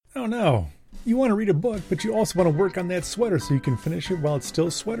Oh no. You want to read a book, but you also want to work on that sweater so you can finish it while it's still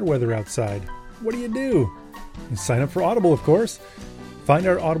sweater weather outside. What do? You sign up for Audible, of course. Find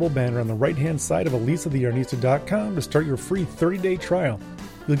our Audible banner on the right-hand side of elisathearnista.com to start your free 30-day trial.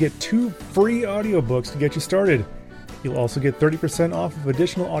 You'll get 2 free audiobooks to get you started. You'll also get 30% off of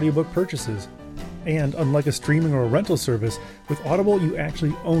additional audiobook purchases. And unlike a streaming or a rental service, with Audible you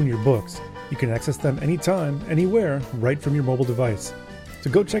actually own your books. You can access them anytime, anywhere, right from your mobile device. So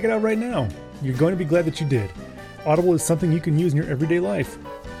go check it out right now. You're going to be glad that you did. Audible is something you can use in your everyday life.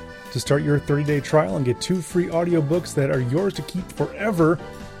 To start your 30-day trial and get 2 free audiobooks that are yours to keep forever,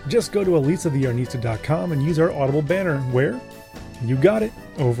 just go to elisathearnista.com and use our Audible banner where, you got it,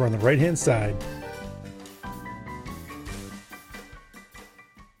 over on the right-hand side.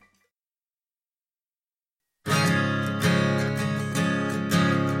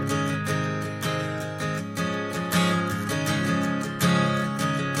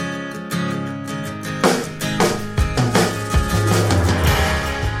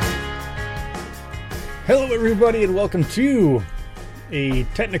 Hello everybody and welcome to a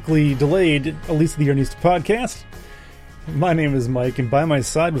technically delayed Elisa the Arnista podcast. My name is Mike and by my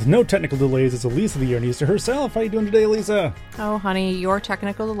side with no technical delays is Elisa the Arnista herself. How are you doing today, Elisa? Oh honey, your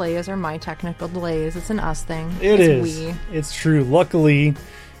technical delays are my technical delays. It's an us thing. It's we. It's true. Luckily,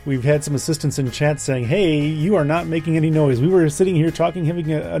 we've had some assistants in chat saying, hey, you are not making any noise. We were sitting here talking,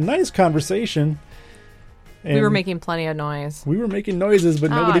 having a nice conversation. And we were making plenty of noise. We were making noises,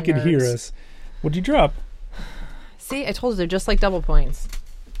 but nobody could hear us. What'd you drop? See, I told you they're just like double points.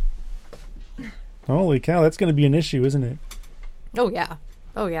 Holy cow, that's going to be an issue, isn't it? Oh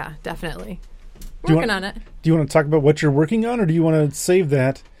yeah, definitely. Working on it. Do you want to talk about what you're working on, or do you want to save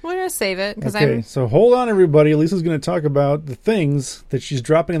that? We're going to save it. Okay, so hold on, everybody. Lisa's going to talk about the things that she's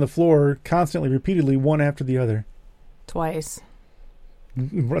dropping on the floor constantly, repeatedly, one after the other. Twice.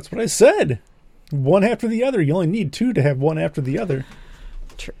 That's what I said. One after the other. You only need 2 to have one after the other.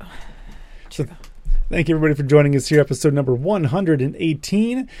 True. So, thank you, everybody, for joining us here, episode number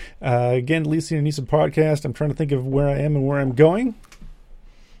 118. Again, Lisa and Anissa podcast. I'm trying to think of where I am and where I'm going.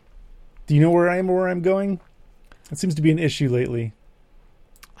 Do you know where I am or where I'm going? That seems to be an issue lately.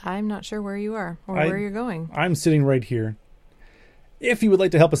 I'm not sure where you are or where you're going. I'm sitting right here. If you would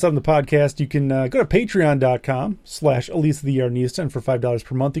like to help us out on the podcast, you can go to patreon.com/Elisa the Arnista, and for $5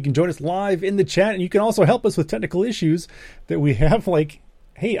 per month, you can join us live in the chat, and you can also help us with technical issues that we have, like,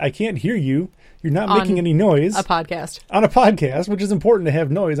 hey, I can't hear you. You're not making any noise. A podcast. On a podcast, which is important to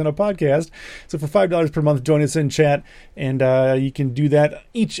have noise on a podcast. So for $5 per month, join us in chat. And you can do that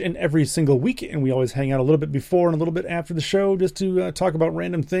each and every single week. And we always hang out a little bit before and a little bit after the show just to talk about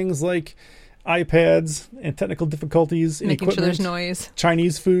random things like iPads and technical difficulties in making equipment. Sure there's noise.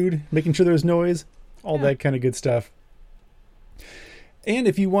 Chinese food, making sure there's noise. All that kind of good stuff. And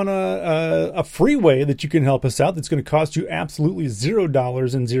if you want a free way that you can help us out that's going to cost you absolutely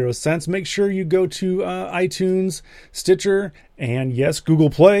 $0.00, make sure you go to iTunes, Stitcher, and yes,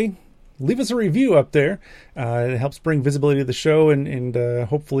 Google Play. Leave us a review up there. It helps bring visibility to the show and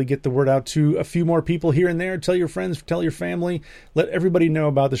hopefully get the word out to a few more people here and there. Tell your friends, tell your family, let everybody know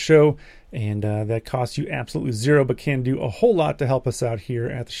about the show. And that costs you absolutely $0, but can do a whole lot to help us out here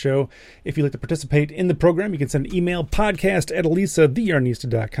at the show. If you'd like to participate in the program, you can send an email,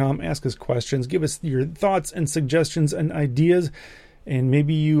 podcast@elisathearnista.com. Ask us questions, give us your thoughts and suggestions and ideas. And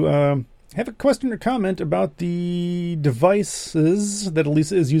maybe you have a question or comment about the devices that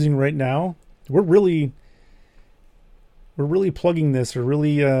Elisa is using right now. We're really plugging this, or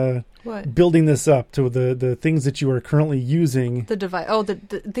really building this up to the things that you are currently using. The device. Oh,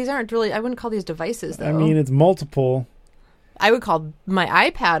 these aren't really. I wouldn't call these devices, though. I mean, it's multiple. I would call my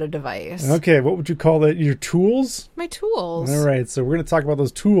iPad a device. Okay, what would you call that? Your tools? My tools. All right, so we're going to talk about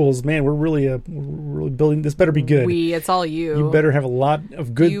those tools. Man, we're really building. This better be good. It's all you. You better have a lot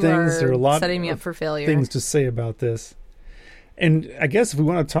of good things. There are a lot setting me up for failure. Things to say about this. And I guess if we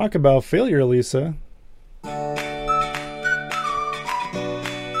want to talk about failure, Lisa,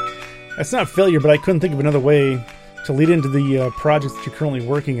 that's not failure, but I couldn't think of another way to lead into the projects that you're currently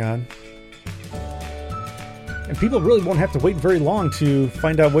working on. And people really won't have to wait very long to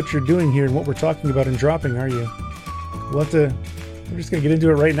find out what you're doing here and what we're talking about and dropping, are you? We're just going to get into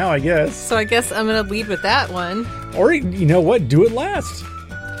it right now, I guess. So I guess I'm going to lead with that one. Or, you know what? Do it last.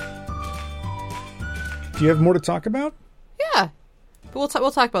 Do you have more to talk about? Yeah. But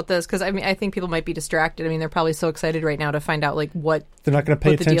we'll talk about this because I think people might be distracted. I mean, they're probably so excited right now to find out like what they're not going to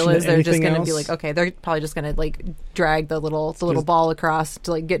pay attention to anything else. They're just going to be like, okay, they're probably just going to like drag the little ball across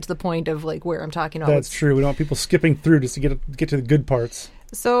to like get to the point of like where I'm talking about. That's true. We don't want people skipping through just to get to the good parts.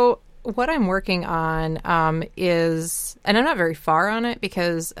 So what I'm working on is, and I'm not very far on it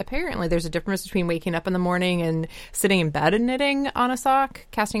because apparently there's a difference between waking up in the morning and sitting in bed and knitting on a sock,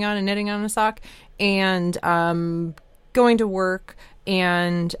 casting on and knitting on a sock, and going to work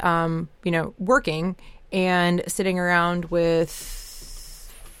and, working and sitting around with...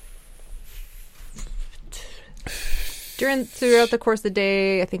 Throughout the course of the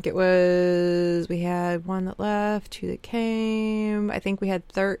day, I think we had one that left, 2 that came. I think we had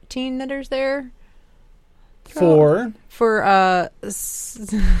 13 knitters there. For I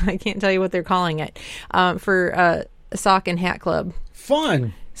can't tell you what they're calling it. For a sock and hat club.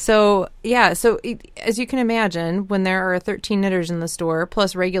 Fun. So, yeah. So, as you can imagine, when there are 13 knitters in the store,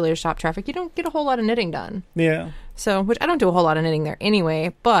 plus regular shop traffic, you don't get a whole lot of knitting done. Yeah. So, which I don't do a whole lot of knitting there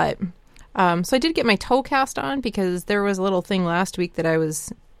anyway, but... so I did get my toe cast on because there was a little thing last week that I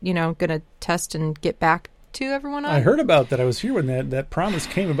was, going to test and get back to everyone on. I heard about that. I was here when that promise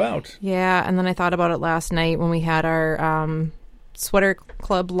came about. Yeah, and then I thought about it last night when we had our sweater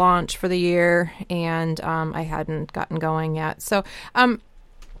club launch for the year, and I hadn't gotten going yet. So,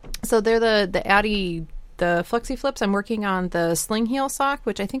 they're the Addy, the Flexi Flips. I'm working on the sling heel sock,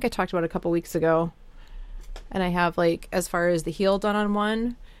 which I think I talked about a couple weeks ago, and I have as far as the heel done on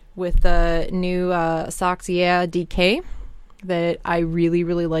one. With the new Socks Yeah DK that I really,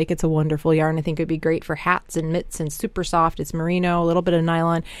 really like. It's a wonderful yarn. I think it would be great for hats and mitts and super soft. It's merino, a little bit of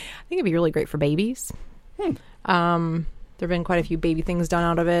nylon. I think it'd be really great for babies. There have been quite a few baby things done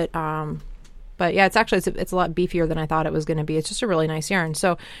out of it. But yeah, it's a lot beefier than I thought it was going to be. It's just a really nice yarn.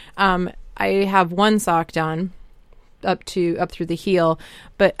 So I have one sock done up through the heel,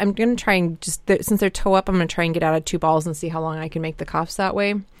 but I'm going to try and since they're toe up, I'm going to try and get out of 2 balls and see how long I can make the cuffs that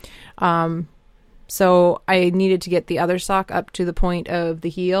way. So I needed to get the other sock up to the point of the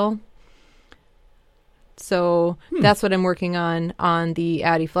heel. So that's what I'm working on the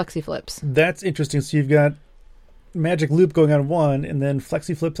Addy Flexi Flips. That's interesting. So you've got Magic Loop going on one and then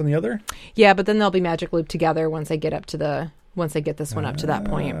Flexi Flips on the other? Yeah, but then they'll be Magic Loop together once I get this one up to that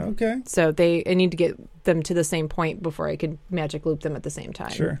point. Okay. So I need to get them to the same point before I could Magic Loop them at the same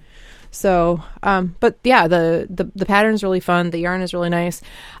time. Sure. So, but yeah, the pattern's really fun. The yarn is really nice.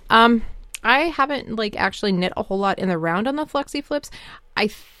 I haven't actually knit a whole lot in the round on the Flexi Flips. I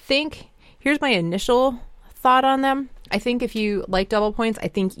think, here's my initial thought on them. I think if you like double points, I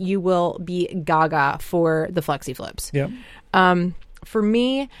think you will be gaga for the Flexi Flips. Yeah. For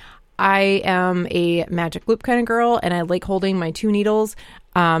me, I am a Magic Loop kind of girl, and I like holding my 2 needles.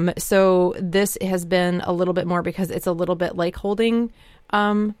 So this has been a little bit more because it's a little bit like holding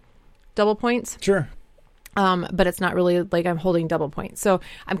double points. Sure. But it's not really like I'm holding double points. So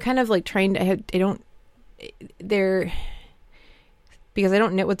I'm kind of trying to, because I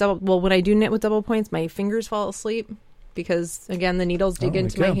don't knit with when I do knit with double points, my fingers fall asleep because, again, the needles dig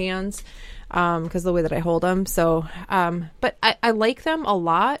into my hands. Because of the way that I hold them. So, but I like them a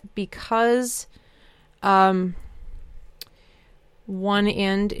lot because one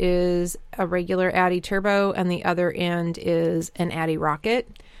end is a regular Addy Turbo and the other end is an Addy Rocket.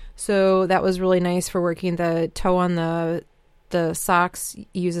 So that was really nice for working. The toe on the socks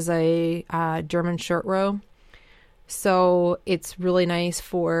uses a German short row. So it's really nice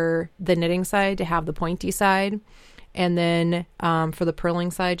for the knitting side to have the pointy side. And then for the purling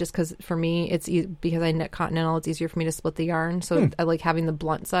side, just because for me, because I knit Continental, it's easier for me to split the yarn. So I like having the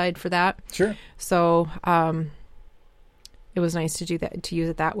blunt side for that. Sure. So it was nice to do that, to use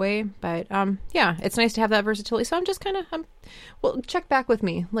it that way. But yeah, it's nice to have that versatility. So I'm just well, check back with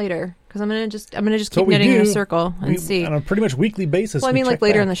me later because I'm gonna just keep knitting in a circle and see on a pretty much weekly basis. Well, I mean,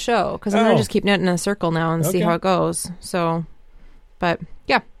 later in the show because I'm gonna just keep knitting in a circle now and see how it goes. So, but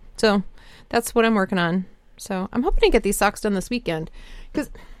yeah, so that's what I'm working on. So I'm hoping to get these socks done this weekend because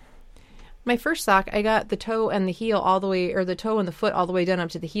my first sock, I got the toe and the heel all the way, or the toe and the foot all the way done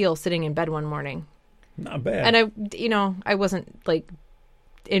up to the heel sitting in bed one morning. Not bad. And I wasn't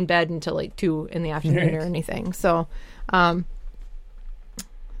in bed until 2 in the afternoon or anything. So, yeah,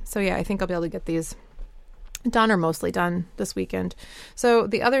 I think I'll be able to get these done or mostly done this weekend. So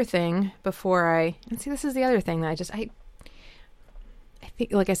the other thing this is the other thing that I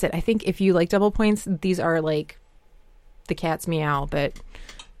think, like I said, I think if you like double points, these are the cat's meow, but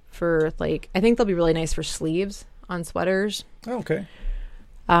for I think they'll be really nice for sleeves on sweaters. Oh, okay.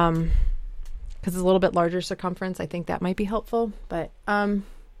 Because it's a little bit larger circumference. I think that might be helpful. But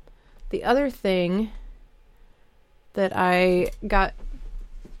the other thing that I got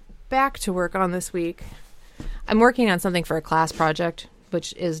back to work on this week, I'm working on something for a class project,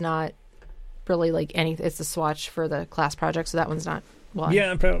 which is not really anything. It's a swatch for the class project, so that one's not. Well,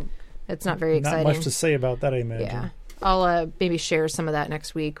 yeah, it's not very exciting. Not much to say about that, I imagine. Yeah. I'll maybe share some of that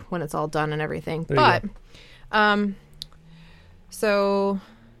next week when it's all done and everything. There you But so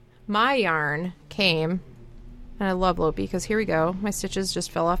my yarn came, and I love Lopi because here we go. My stitches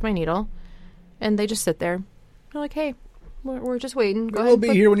just fell off my needle, and they just sit there. They're like, hey, we're just waiting. Go ahead,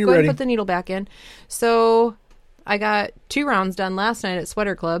 here when you're ready. Put the needle back in. So I got 2 rounds done last night at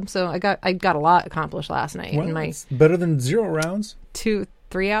Sweater Club. So I got a lot accomplished last night. Well, in my it's better than 0 rounds.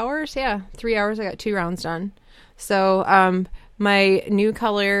 3 hours. Yeah, 3 hours. I got 2 rounds done. So my new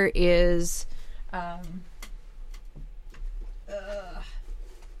color is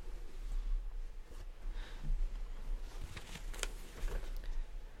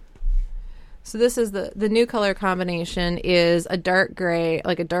so this is the new color combination is a dark gray,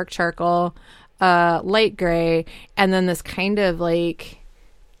 like a dark charcoal, light gray, and then this kind of like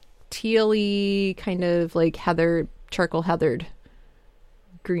tealy, kind of like charcoal heathered,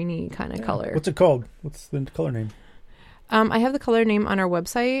 greeny kind of color. What's it called? What's the color name? I have the color name on our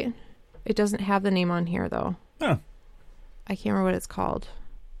website. It doesn't have the name on here though. Oh. I can't remember what it's called.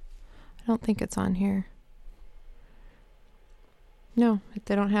 I don't think it's on here. No,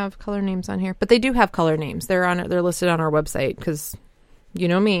 they don't have color names on here, but they do have color names. They're listed on our website because, you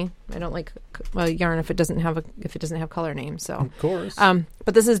know me, I don't like yarn if it doesn't have color names. So of course.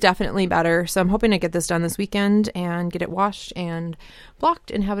 But this is definitely better. So I'm hoping to get this done this weekend and get it washed and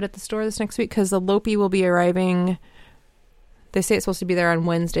blocked and have it at the store this next week because the Lopi will be arriving. They say it's supposed to be there on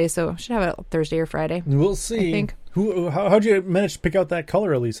Wednesday, so I should have it Thursday or Friday. We'll see. I think. How'd you manage to pick out that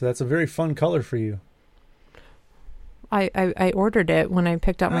color, Elisa? That's a very fun color for you. I ordered it when I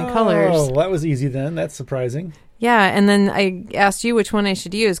picked out my colors. Oh, that was easy then. That's surprising. Yeah, and then I asked you which one I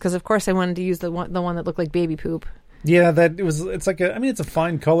should use because, of course, I wanted to use the one that looked like baby poop. Yeah, it's like it's a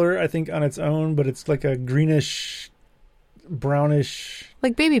fine color, I think, on its own, but it's like a greenish, brownish,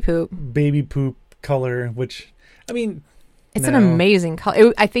 like baby poop color. Which, I mean, it's an amazing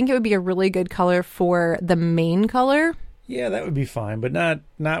color. I think it would be a really good color for the main color. Yeah, that would be fine, but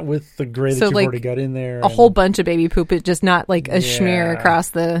not with the gray that so you've like already got in there. A whole bunch of baby poop, it's just not like a smear across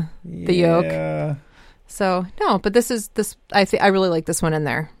the yolk. Yeah. So no, but this. I really like this one in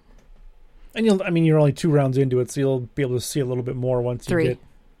there. And you're only 2 rounds into it, so you'll be able to see a little bit more once 3. you get.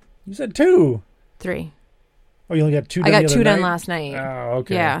 You said 2. 3. Oh, you only got 2 done. I got 2 done last night. Oh,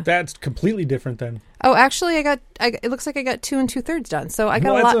 okay. Yeah. That's completely different then. Oh, actually, it looks like I got 2 2/3 done. So I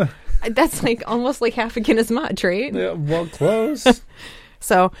got a lot. That's like almost like half a Guinness Mudge, right? Yeah, well, close.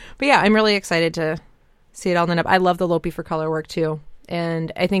 So, but yeah, I'm really excited to see it all done up. I love the Lopi for color work too,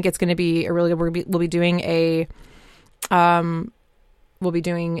 and I think it's going to be a really good. We'll be doing a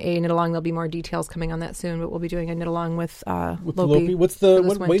knit along. There'll be more details coming on that soon, but we'll be doing a knit along with Lopi.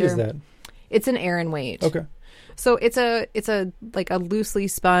 What weight is that? It's an Aran weight. Okay. So it's a like a loosely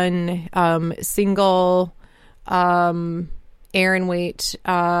spun single Aran weight,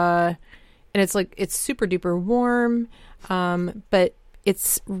 and it's super duper warm, but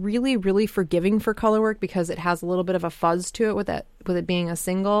it's really, really forgiving for color work because it has a little bit of a fuzz to it with it being a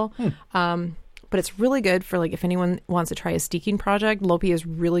single. But it's really good for like if anyone wants to try a steeking project. Lopi is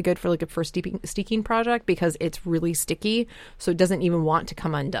really good for like a first steeking project because it's really sticky, so it doesn't even want to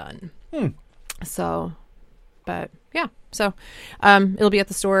come undone. So, but yeah, so it'll be at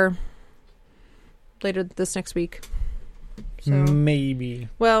the store later this next week. So, maybe.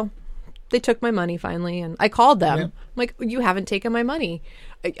 Well, they took my money finally, and I called them. Yeah. I'm like, you haven't taken my money.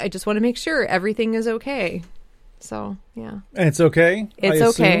 I just want to make sure everything is okay. So, yeah. And it's okay? It's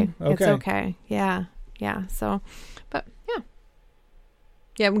okay. Okay. It's okay. Yeah. Yeah. So, but yeah.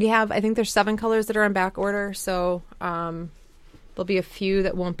 Yeah, we have, I think there's 7 colors that are on back order. So, there'll be a few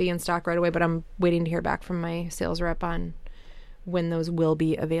that won't be in stock right away, but I'm waiting to hear back from my sales rep on when those will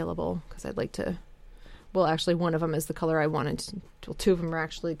be available because I'd like to. Well, actually, one of them is the color I wanted. 2 of them are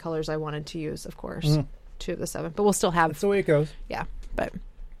actually colors I wanted to use, of course. 2 of the 7. But we'll still have... That's the way it goes. Yeah, but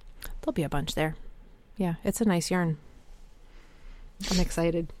there'll be a bunch there. Yeah, it's a nice yarn. I'm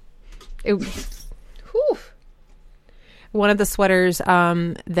excited. One of the sweaters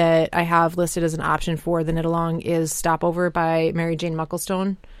that I have listed as an option for the knit along is Stopover by Mary Jane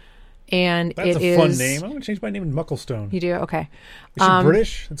Mucklestone. And that's a fun name. I'm going to change my name to Mucklestone. You do? Okay. Is she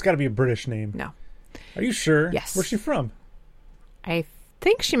British? It's got to be a British name. No. Are you sure? Yes. Where's she from? I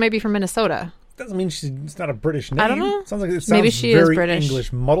think she might be from Minnesota. Doesn't mean it's not a British name. I don't know. Sounds like it sounds maybe she very is British.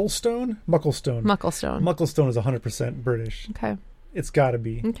 English. Mucklestone? Mucklestone. Mucklestone is 100% British. Okay. It's got to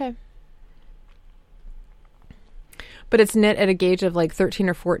be. Okay. But it's knit at a gauge of like 13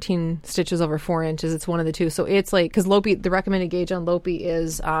 or 14 stitches over 4 inches. It's one of the two. So it's like, because Lopi, the recommended gauge on Lopi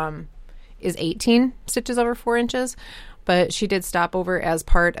is 18 stitches over 4 inches. But she did Stopover as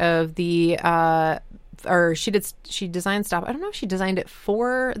part of the she designed stuff. I don't know if she designed it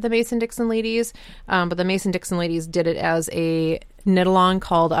for the Mason-Dixon ladies, but the Mason-Dixon ladies did it as a knit along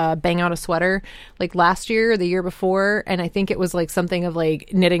called Bang Out a Sweater, like last year or the year before. And I think it was like something of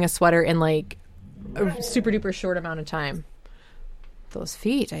like knitting a sweater in like a super duper short amount of time. Those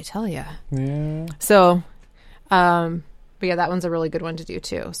feet, I tell you. Yeah. So, but yeah, that one's a really good one to do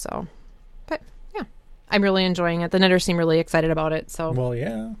too. So, but yeah, I'm really enjoying it. The knitters seem really excited about it. So, Well,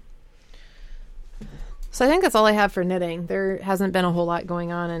 yeah. So I think that's all I have for knitting. There hasn't been a whole lot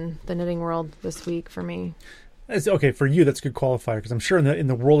going on in the knitting world this week for me. It's okay for you. That's a good qualifier because I'm sure in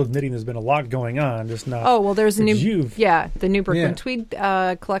the world of knitting, there's been a lot going on. Just not. Oh well, there's a new the new Brooklyn Yeah.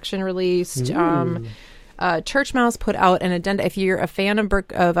 Tweed collection released. Ooh. Church Mouse put out an addenda. If you're a fan of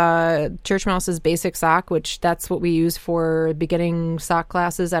Church Mouse's basic sock, which that's what we use for beginning sock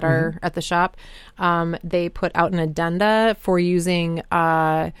classes at our at the shop, they put out an addenda for using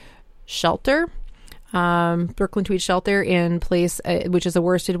Shelter. Brooklyn Tweed Shelter in place, which is a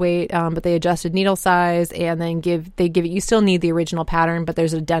worsted weight, but they adjusted needle size and then give it. You still need the original pattern, but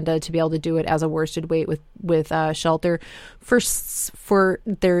there's an addenda to be able to do it as a worsted weight with Shelter for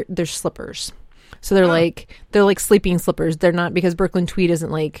their slippers. So they're like sleeping slippers. They're not, because Brooklyn Tweed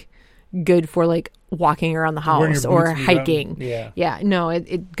isn't like good for like walking around the house or hiking. Yeah. No,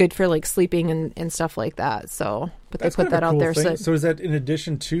 it good for like sleeping and stuff like that. So, but That's they put that out there. So is that in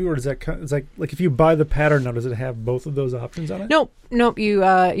addition to, or does that is like if you buy the pattern now, does it have both of those options on it? Nope. You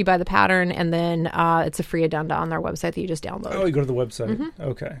buy the pattern and then it's a free addenda on their website that you just download. Oh, you go to the website. Mm-hmm.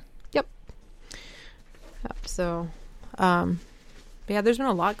 Okay. Yep. So, but yeah, there's been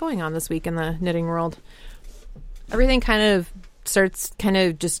a lot going on this week in the knitting world. Everything kind of starts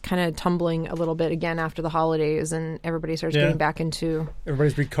tumbling a little bit again after the holidays, and everybody starts getting back into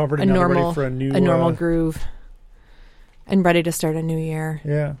everybody's recovered and ready for a normal groove and ready to start a new year.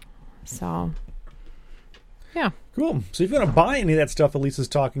 Yeah. So, yeah. Cool. So if you want to buy any of that stuff Elisa's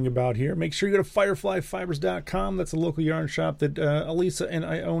talking about here, make sure you go to fireflyfibers.com. That's a local yarn shop that Elisa and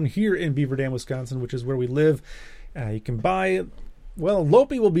I own here in Beaver Dam, Wisconsin, which is where we live. You can buy. Well,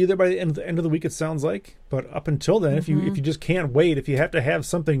 Lopi will be there by the end of the week, it sounds like. But up until then, if you just can't wait, if you have to have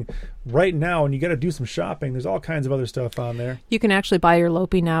something right now and you got to do some shopping, there's all kinds of other stuff on there. You can actually buy your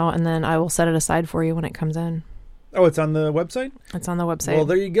Lopi now, and then I will set it aside for you when it comes in. Oh, it's on the website? It's on the website. Well,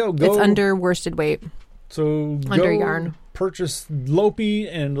 there you go. It's under worsted weight. So under yarn. Purchase Lopi,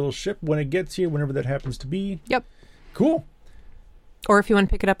 and it'll ship when it gets here, whenever that happens to be. Yep. Cool. Or if you want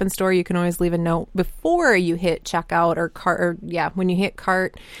to pick it up in store, you can always leave a note before you hit checkout or cart. Or when you hit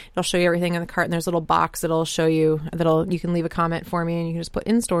cart, it'll show you everything in the cart, and there's a little box that'll show you you can leave a comment for me, and you can just put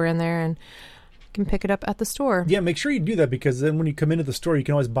in store in there, and you can pick it up at the store. Yeah, make sure you do that, because then when you come into the store, you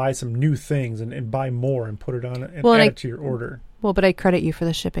can always buy some new things and buy more and put it on and add it to your order. Well, but I credit you for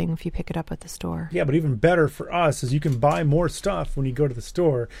the shipping if you pick it up at the store. Yeah, but even better for us is you can buy more stuff when you go to the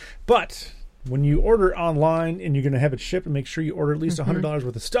store, but when you order online and you're going to have it shipped, make sure you order at least $100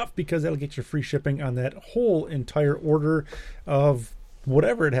 worth of stuff, because that'll get you free shipping on that whole entire order of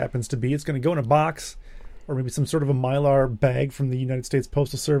whatever it happens to be. It's going to go in a box or maybe some sort of a Mylar bag from the United States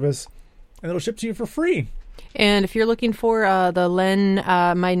Postal Service, and it'll ship to you for free. And if you're looking for the Len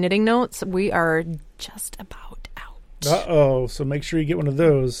My Knitting Notes, we are just about out. Uh-oh. So make sure you get one of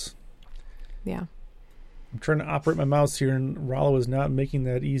those. Yeah. I'm trying to operate my mouse here, and Rollo is not making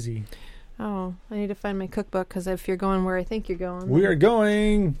that easy. Oh, I need to find my cookbook, because if you're going where I think you're going... We are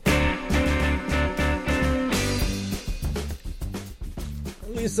going...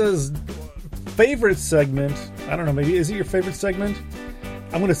 Lisa's favorite segment. I don't know, maybe is it your favorite segment?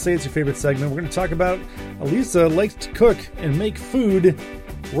 I'm going to say it's your favorite segment. We're going to talk about Elisa likes to cook and make food.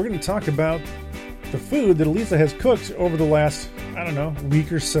 We're going to talk about the food that Elisa has cooked over the last, I don't know,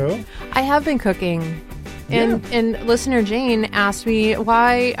 week or so. I have been cooking. And listener Jane asked me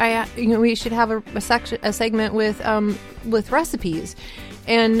why we should have a segment with recipes,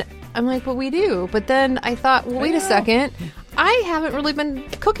 and I'm like, well, we do. But then I thought, well, wait a second, I haven't really been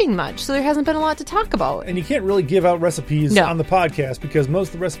cooking much, so there hasn't been a lot to talk about. And you can't really give out recipes on the podcast, because most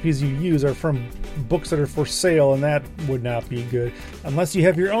of the recipes you use are from books that are for sale, and that would not be good. Unless you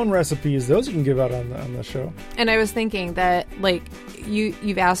have your own recipes, those you can give out on the show. And I was thinking that, like,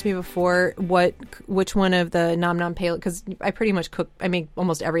 you've asked me before which one of the Nom Nom Paleo, because I pretty much I make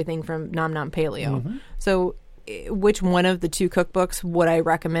almost everything from Nom Nom Paleo. So which one of the two cookbooks would I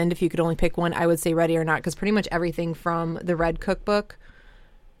recommend if you could only pick one? I would say Ready or Not, because pretty much everything from the Red cookbook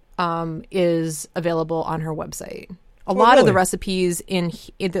is available on her website. A lot of the recipes in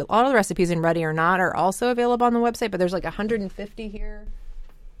Ready or Not are also available on the website, but there's like 150 here.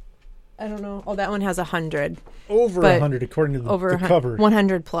 I don't know. Oh, that one has 100. Over 100 according to the cover.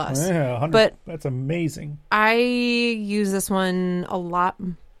 100 plus. Yeah, 100. But that's amazing. I use this one a lot.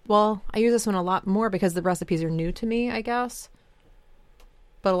 Well, I use this one a lot more because the recipes are new to me, I guess.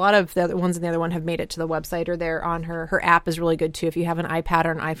 But a lot of the other ones in the other one have made it to the website, or they're on her. Her app is really good too. If you have an iPad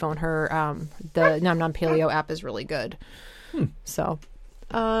or an iPhone, her the Nom Nom Paleo app is really good. So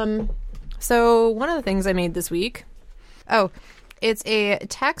one of the things I made this week. Oh, it's a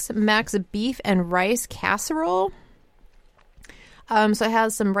Tex-Mex beef and rice casserole. So it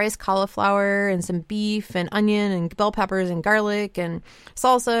has some rice cauliflower and some beef and onion and bell peppers and garlic and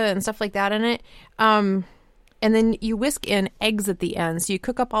salsa and stuff like that in it. And then you whisk in eggs at the end. So you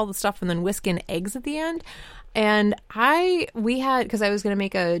cook up all the stuff and then whisk in eggs at the end. And because I was going to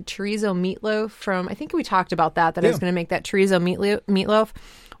make a chorizo meatloaf from, I think we talked about that I was going to make that chorizo meatloaf.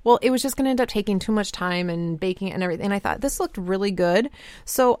 Well, it was just going to end up taking too much time and baking it and everything. And I thought this looked really good.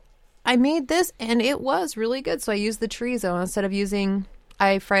 So I made this and it was really good. So I used the chorizo instead of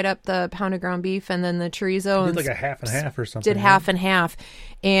I fried up the pound of ground beef and then the chorizo. You did like a half and half or something. Did half and half.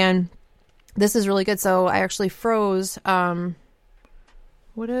 And this is really good. So I actually froze,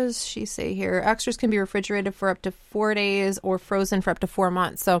 what does she say here? Extras can be refrigerated for up to 4 days or frozen for up to 4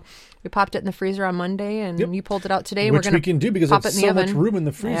 months. So we popped it in the freezer on Monday and you pulled it out today. Which we can do because there's so much room in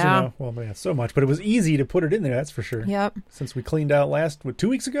the freezer now. Well, yeah, so much. But it was easy to put it in there, that's for sure. Yep. Since we cleaned out 2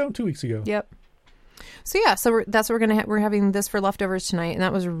 weeks ago? 2 weeks ago. Yep. So yeah, that's what we're having this for leftovers tonight. And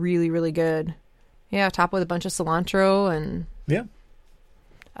that was really, really good. Yeah, topped with a bunch of cilantro and... Yeah.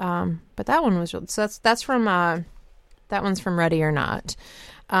 But that one was really, so that's from that one's from Ready or Not.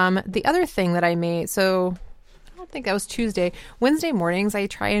 The other thing that I made, so I don't think that was Tuesday. Wednesday mornings I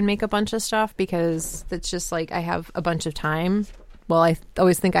try and make a bunch of stuff because it's just like I have a bunch of time. Well, I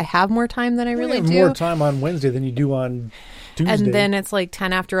always think I have more time than I really do. More time on Wednesday than you do on Tuesday. And then it's like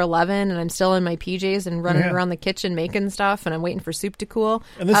 10 after 11 and I'm still in my PJs and running around the kitchen making stuff and I'm waiting for soup to cool.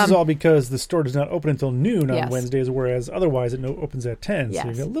 And this is all because the store does not open until noon on Wednesdays, whereas otherwise it opens at 10. Yes. So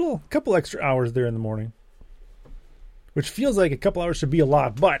you got a couple extra hours there in the morning. Which feels like a couple hours should be a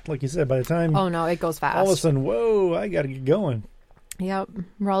lot, but like you said, by the time... Oh no, it goes fast. All of a sudden, whoa, I got to get going. Yep.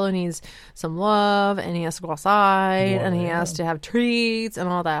 Rollo needs some love and he has to go outside and he has to have treats and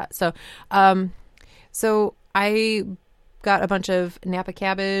all that. So, so I got a bunch of Napa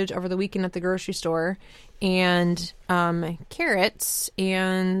cabbage over the weekend at the grocery store and carrots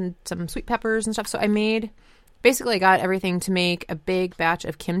and some sweet peppers and stuff. So I got everything to make a big batch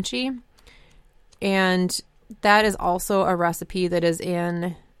of kimchi. And that is also a recipe that is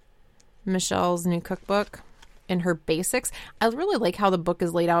in Michelle's new cookbook. In her basics. I really like how the book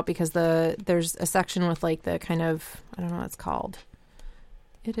is laid out because there's a section with like the kind of, I don't know what it's called.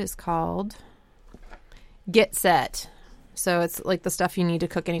 It is called Get Set. So it's like the stuff you need to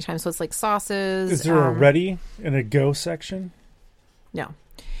cook anytime. So it's like sauces. Is there a ready and a go section? No.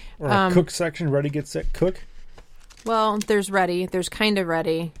 Or a cook section, ready, get set, cook? Well, there's ready. There's kind of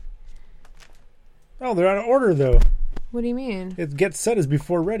ready. Oh, they're out of order though. What do you mean? It Get Set is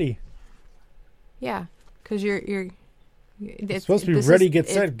before ready. Yeah. Because it's supposed to be ready, get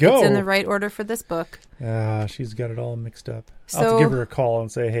set, go. It's in the right order for this book. She's got it all mixed up. I'll have to give her a call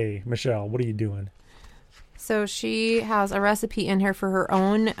and say, hey, Michelle, what are you doing? So she has a recipe in here for her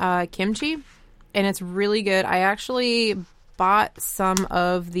own kimchi, and it's really good. I actually bought some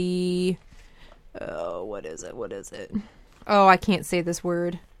of the... what is it? Oh, I can't say this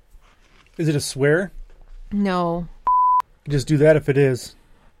word. Is it a swear? No. Just do that if it is.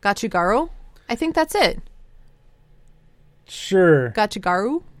 Gochugaru? I think that's it. Sure.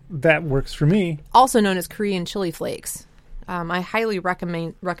 Gochugaru? That works for me. Also known as Korean chili flakes. I highly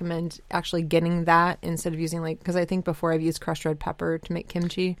recommend actually getting that instead of using because I think before I've used crushed red pepper to make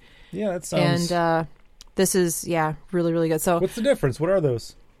kimchi. Yeah, that sounds... And this is, really, really good. So what's the difference? What are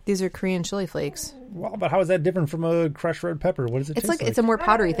those? These are Korean chili flakes. Well, but how is that different from a crushed red pepper? What does it taste like? It's a more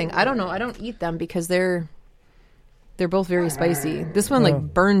powdery thing. I don't know. I don't eat them because they're both very spicy. This one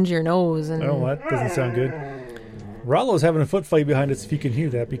burns your nose. And that doesn't sound good. Rollo's having a foot fight behind us if you can hear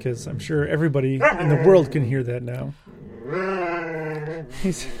that, because I'm sure everybody in the world can hear that now.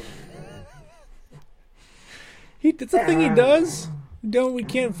 It's a thing he does. We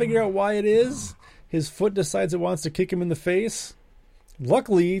can't figure out why it is. His foot decides it wants to kick him in the face.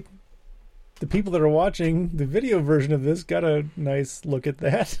 Luckily, the people that are watching the video version of this got a nice look at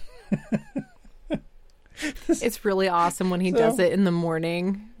that. It's really awesome when he does it in the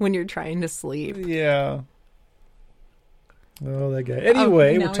morning when you're trying to sleep. Yeah. Oh, that guy.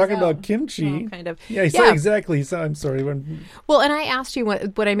 Anyway, we're talking about kimchi. Well, kind of. Yeah, exactly. So, I'm sorry. Well, and I asked you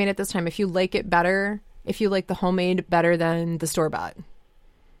what I made it this time. If you like it better, if you like the homemade better than the store-bought.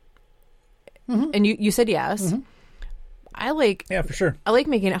 And you said yes. Yeah, for sure. I like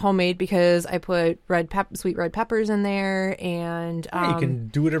making it homemade because I put sweet red peppers in there, and You can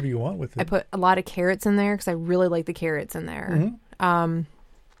do whatever you want with it. I put a lot of carrots in there because I really like the carrots in there.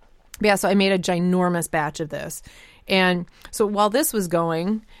 Yeah, so I made a ginormous batch of this. And so while this was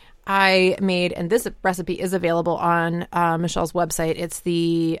going, I made, and this recipe is available on Michelle's website. It's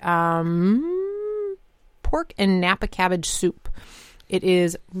the pork and Napa cabbage soup. It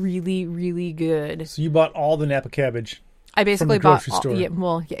is really, really good. So you bought all the Napa cabbage. I basically from the bought grocery store.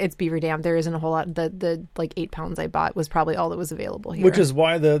 well, it's Beaver Dam. There isn't a whole lot. The like 8 pounds I bought was probably all that was available here. Which is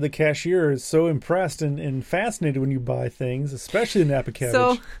why the cashier is so impressed and fascinated when you buy things, especially the Napa cabbage.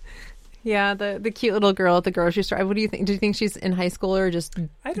 So, yeah, the cute little girl at the grocery store. What do you think? Do you think she's in high school or just?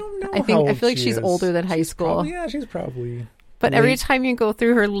 I don't know. I feel like she's older than high school. She's probably. But every time you go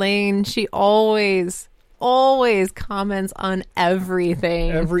through her lane, she always comments on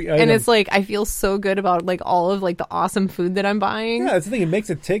everything. Every item. And it's like, I feel so good about like all of like the awesome food that I'm buying. Yeah, that's the thing. It makes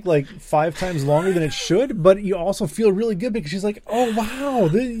it take like 5 times longer than it should, but you also feel really good because she's like, oh, wow,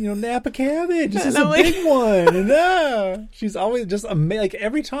 Napa cabbage. This is a big one. And she's always just amazed. Like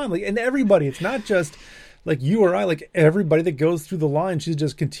every time, like, and everybody, it's not just like you or I, like everybody that goes through the line, she's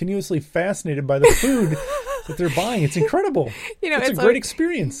just continuously fascinated by the food that they're buying. It's incredible. It's a great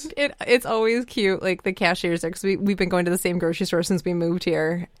experience. It's always cute, like the cashiers there, because we've been going to the same grocery store since we moved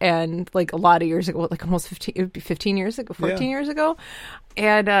here, and like a lot of years ago, like almost 15 years ago, 14 years ago,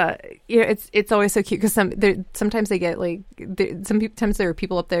 and it's always so cute because sometimes they get like sometimes there are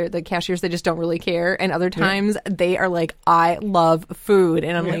people up there, the cashiers, they just don't really care, and other times they are like, I love food,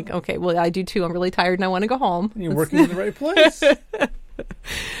 and I'm like, okay, well, I do too. I'm really tired and I want to go home. And you're working in the right place.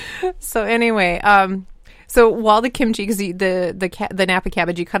 So anyway, so while the kimchi, because the Napa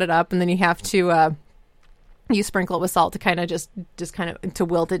cabbage, you cut it up and then you have to you sprinkle it with salt to kind of just kind of to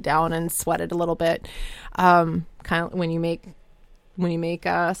wilt it down and sweat it a little bit, kind of when you make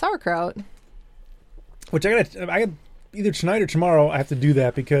sauerkraut. Which I got either tonight or tomorrow. I have to do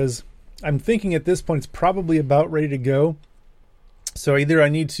that because I'm thinking at this point it's probably about ready to go. So either I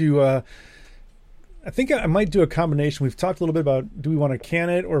need to. I think I might do a combination. We've talked a little bit about, do we want to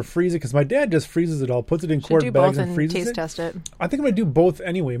can it or freeze it? Because my dad just freezes it all, puts it in quart bags and freezes it. Taste test it. I think I'm going to do both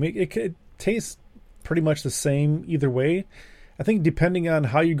anyway. It tastes pretty much the same either way. I think depending on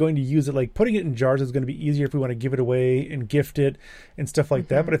how you're going to use it, like putting it in jars is going to be easier if we want to give it away and gift it and stuff like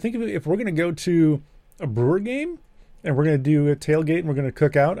that. But I think if we're going to go to a brewer game and we're going to do a tailgate and we're going to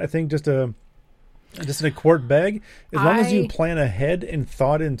cook out, I think just in a quart bag, as long as you plan ahead and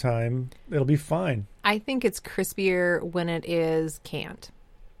thought in time, it'll be fine. I think it's crispier when it is canned.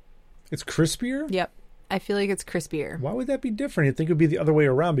 It's crispier? Yep. I feel like it's crispier. Why would that be different? I think it would be the other way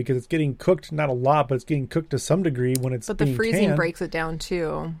around because it's getting cooked, not a lot, but it's getting cooked to some degree when it's being canned. But the freezing breaks it down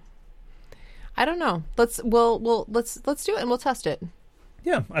too. I don't know. Let's do it and we'll test it.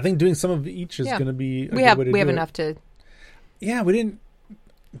 Yeah, I think doing some of each is going to be a good way to do it. We have enough to. Yeah, we didn't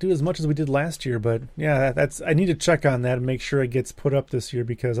do as much as we did last year, but yeah, I need to check on that and make sure it gets put up this year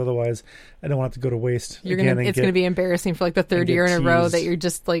because otherwise I don't want it to go to waste. It's going to be embarrassing for like the third year in a row that you're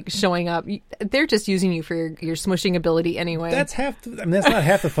just like showing up. They're just using you for your smushing ability anyway. That's that's not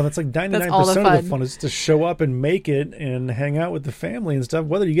half the fun. That's like 99% of the fun is to show up and make it and hang out with the family and stuff.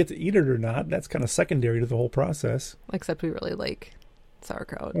 Whether you get to eat it or not, that's kind of secondary to the whole process. Except we really like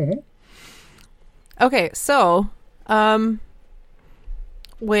sauerkraut. Mm-hmm. Okay, so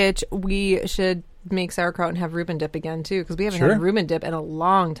which we should make sauerkraut and have Reuben dip again too, because we haven't had Reuben dip in a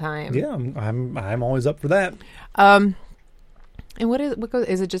long time. Yeah, I'm always up for that. And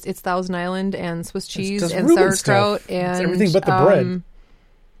is it just it's Thousand Island and Swiss cheese and Reuben sauerkraut stuff. and it's everything but the bread.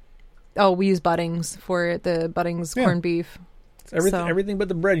 Oh, we use Buddings for the Buddings corned beef. It's everything but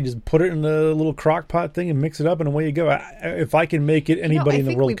the bread. You just put it in a little crock pot thing and mix it up, and away you go. If I can make it, anybody in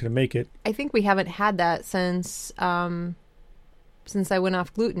the world can make it. I think we haven't had that since I went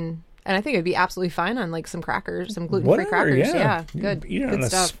off gluten, and I think it'd be absolutely fine on like some crackers, some gluten-free crackers. Yeah, good. Eat it good on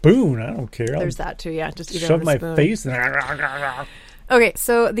stuff. A spoon. I don't care. There's that too. Yeah, just eat it shove on a my spoon. face. Okay,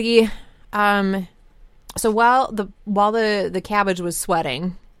 so so while the cabbage was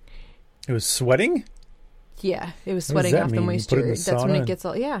sweating, it was sweating. Yeah, it was sweating off the moisture. That's when it gets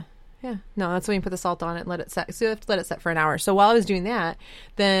all No, that's when you put the salt on it and let it set. So you have to let it set for an hour. So while I was doing that,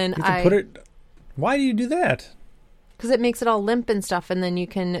 then Why do you do that? Because it makes it all limp and stuff, and then you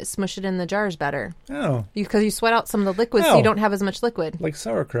can smush it in the jars better. Oh. Because you sweat out some of the liquid, so you don't have as much liquid. Like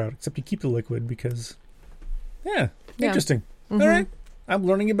sauerkraut, except you keep the liquid because... Yeah, interesting. Mm-hmm. All right. I'm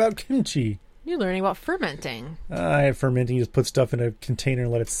learning about kimchi. You're learning about fermenting. Fermenting, you just put stuff in a container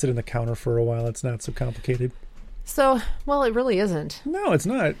and let it sit in the counter for a while. It's not so complicated. So, well, it really isn't. No, it's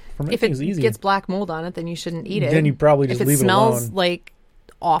not. For me, If it it's easy. gets black mold on it, then you shouldn't eat it. Then you probably just if leave it smells alone. like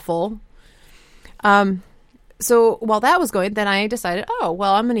awful. So while that was going, then I decided, oh,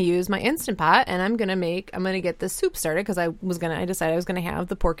 well, I'm going to use my Instant Pot and I'm going to get this soup started because I decided I was going to have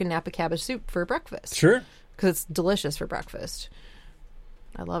the pork and Napa cabbage soup for breakfast. Sure. Because it's delicious for breakfast.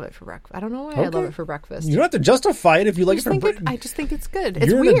 I love it for breakfast. I don't know why I love Okay. it for breakfast. You don't have to justify it if you like it for breakfast. I just think it's good. It's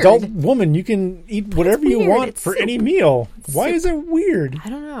You're weird. an adult woman. You can eat whatever you weird. want It's for soup. any meal. Why soup. is it weird? I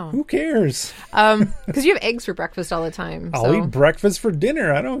don't know. Who cares? Because you have eggs for breakfast all the time. I'll so. eat breakfast for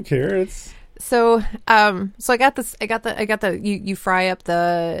dinner. I don't care. It's So I got this. I got the. You fry up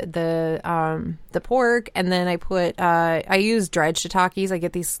the pork, and then I put. I use dried shiitakes. I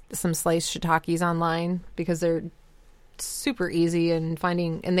get some sliced shiitakes online because they're super easy and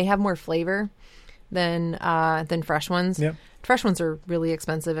they have more flavor than fresh ones. Yep. Fresh ones are really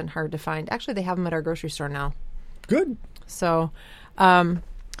expensive and hard to find. Actually, they have them at our grocery store now. good. So I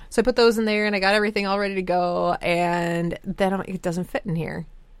put those in there, and I got everything all ready to go, and then it doesn't fit in here.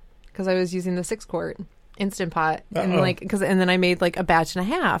 Because I was using the 6-quart Instant Pot, and and then I made like a batch and a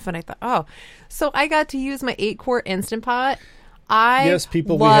half, and I thought, so I got to use my 8-quart Instant Pot. Yes,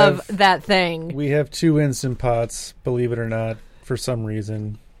 people, love that thing. We have 2 Instant Pots, believe it or not, for some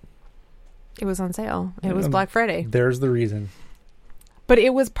reason. It was on sale. It was Black Friday, There's the reason. but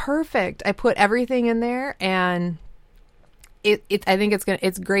it was perfect. I put everything in there, and I think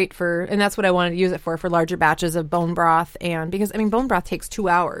it's great for, and that's what I wanted to use it for larger batches of bone broth, and because bone broth takes 2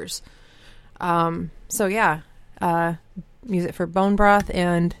 hours. So yeah, use it for bone broth.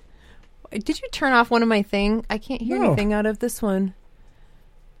 And did you turn off one of my thing? I can't hear anything out of this one.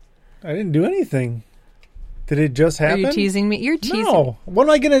 I didn't do anything. Did it just happen? Are you teasing me? You're teasing. No. What am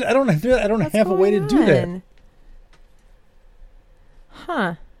I gonna? I don't What's have a way to going do that. on?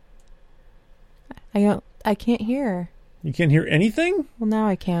 Huh. I can't hear. You can't hear anything? Well, now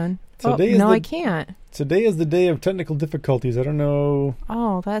I can. I I can't. Today is the day of technical difficulties. I don't know.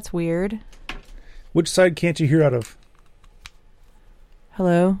 Oh, that's weird. Which side can't you hear out of?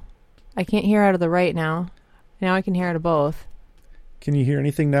 Hello? I can't hear out of the right now. Now I can hear out of both. Can you hear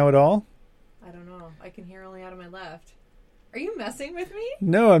anything now at all? I don't know. I can hear only out of my left. Are you messing with me?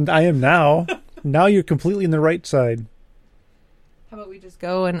 No, I am now. Now you're completely in the right side. How about we just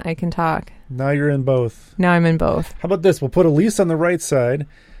go and I can talk? Now you're in both. Now I'm in both. How about this? We'll put Elise on the right side.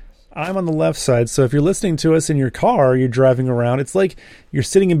 I'm on the left side. So if you're listening to us in your car, you're driving around, it's like you're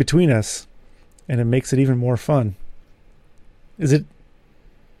sitting in between us. And it makes it even more fun. Is it?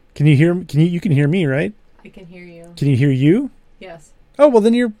 Can you hear? You can hear me, right? I can hear you. Can you hear you? Yes. Oh, well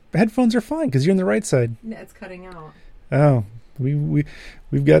then your headphones are fine because you're on the right side. No, it's cutting out. Oh, we've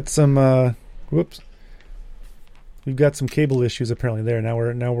got some whoops. We've got some cable issues apparently there.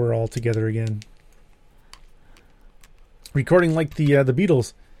 Now we're all together again. Recording like the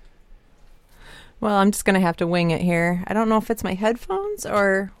Beatles. Well, I'm just going to have to wing it here. I don't know if it's my headphones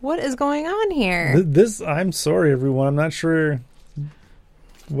or what is going on here. I'm sorry everyone. I'm not sure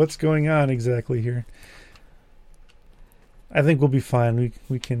what's going on exactly here. I think we'll be fine.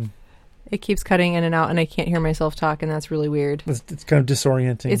 We can. It keeps cutting in and out, and I can't hear myself talk, and that's really weird. It's kind of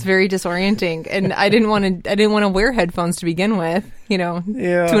disorienting. It's very disorienting, and I didn't want to wear headphones to begin with.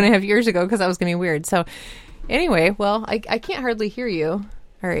 2.5 years ago because that was going to be weird. So, anyway, well, I can't hardly hear you.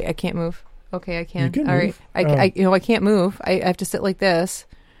 All right, I can't move. Okay, I can. You can All move. right, I can't move. I have to sit like this.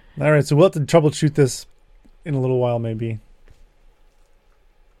 All right, so we'll have to troubleshoot this in a little while, maybe.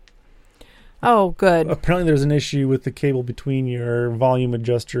 Oh, good. Apparently there's an issue with the cable between your volume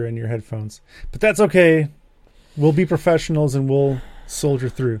adjuster and your headphones. But that's okay. We'll be professionals and we'll soldier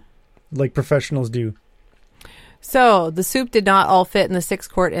through like professionals do. So the soup did not all fit in the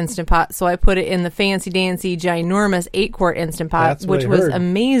 6-quart Instant Pot, so I put it in the fancy-dancy, ginormous 8-quart Instant Pot, which was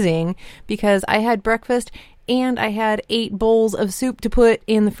amazing because I had breakfast and I had 8 bowls of soup to put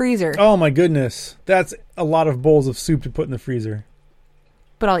in the freezer. Oh, my goodness. That's a lot of bowls of soup to put in the freezer.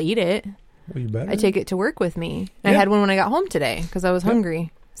 But I'll eat it. Well, you better. I take it to work with me. Yeah. I had one when I got home today because I was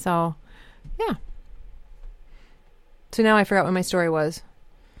hungry. So, yeah. So now I forgot what my story was.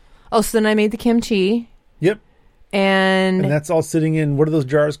 Oh, so then I made the kimchi. Yep. And that's all sitting in, what are those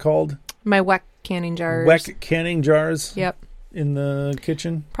jars called? My Weck canning jars. Weck canning jars? Yep. In the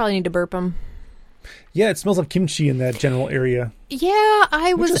kitchen? Probably need to burp them. Yeah, it smells like kimchi in that general area.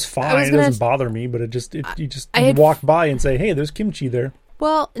 Yeah, Which is fine. It doesn't bother me, but you walk by and say, hey, there's kimchi there.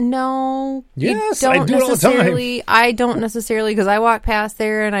 Well, no. Yes, I do it all the time. I don't necessarily, because I walked past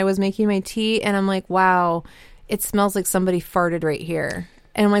there and I was making my tea and I'm like, wow, it smells like somebody farted right here.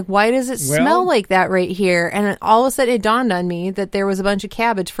 And I'm like, why does it smell like that right here? And all of a sudden it dawned on me that there was a bunch of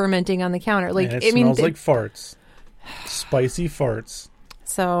cabbage fermenting on the counter. Like, and it smells like farts. Spicy farts.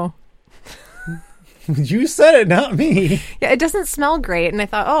 So You said it, not me. yeah, it doesn't smell great. And I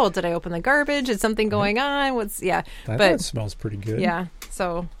thought, oh, did I open the garbage? Is something going on? I thought it smells pretty good. Yeah.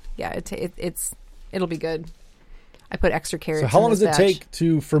 So yeah, it'll be good. I put extra carrots. So how long in does it batch. take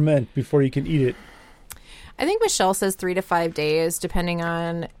to ferment before you can eat it? I think Michelle says 3 to 5 days, depending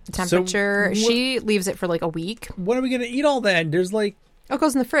on temperature. She leaves it for like a week. When are we going to eat all that? There's like Oh, it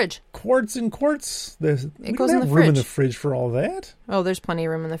goes in the fridge. quarts and quarts. We goes don't in have the room fridge. in the fridge for all that. Oh, there's plenty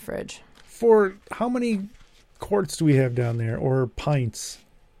of room in the fridge. For how many quarts do we have down there? Or pints?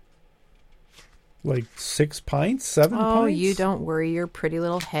 Like 6 pints? 7 pints? Oh, you don't worry your pretty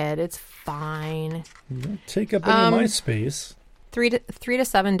little head. It's fine. Don't take up any of my space. 3 to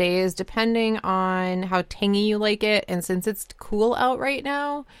 7 days, depending on how tangy you like it. And since it's cool out right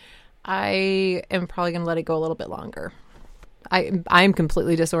now, I am probably going to let it go a little bit longer. I'm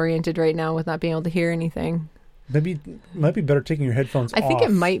completely disoriented right now with not being able to hear anything. Maybe it might be better taking your headphones off. I think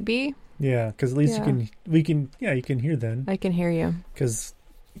it might be. Yeah, because at least you can hear then. I can hear you. Because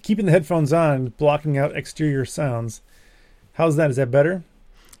keeping the headphones on, blocking out exterior sounds. How's that? Is that better?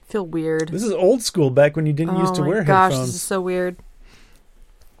 Feel weird. This is old school, back when you didn't used to wear gosh, headphones. This is so weird.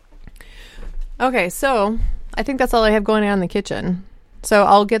 Okay, so I think that's all I have going on in the kitchen. So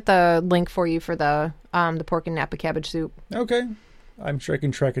I'll get the link for you for the pork and Napa cabbage soup. Okay. I'm sure I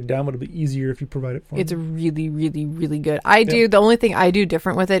can track it down, but it'll be easier if you provide it for me. It's really, really, really good. The only thing I do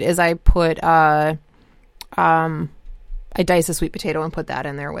different with it is I put, I dice a sweet potato and put that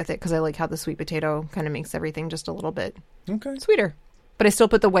in there with it because I like how the sweet potato kind of makes everything just a little bit sweeter. But I still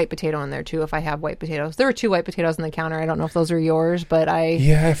put the white potato in there too if I have white potatoes. There were 2 white potatoes on the counter. I don't know if those are yours, but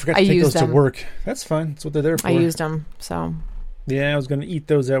I forgot to take those to work. That's fine. That's what they're there for. I used them, so. Yeah, I was going to eat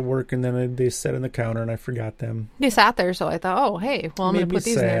those at work, and then they sat on the counter, and I forgot them. They sat there, so I thought, oh, hey, well, I'm going to put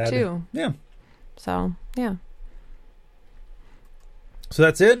these in there too. Yeah. So, yeah. So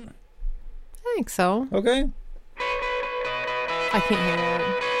that's it? I think so. Okay. I can't hear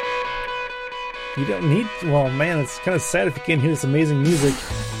that. You don't need... Well, man, it's kind of sad if you can't hear this amazing music.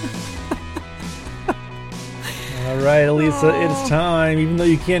 All right, Elisa, It's time, even though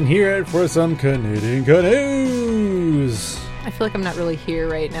you can't hear it, for some Canadian canoes. I feel like I'm not really here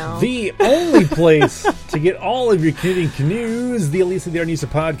right now. The only place to get all of your Canadian canoes, the Elisa the Arnisa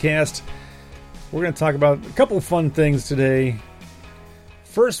podcast. We're going to talk about a couple fun things today.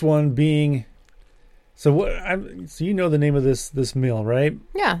 First one being... So you know the name of this mill, right?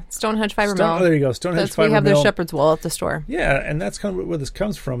 Yeah, Stonehenge Fiber Mill. Oh, there you go, Stonehenge Fiber Mill. We have their shepherd's wool at the store. Yeah, and that's kind of where this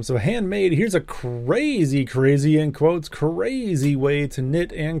comes from. So handmade, here's a crazy, in quotes, crazy way to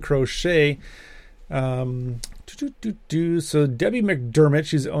knit and crochet. So Debbie McDermott,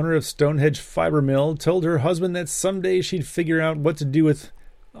 she's owner of Stonehenge Fiber Mill, told her husband that someday she'd figure out what to do with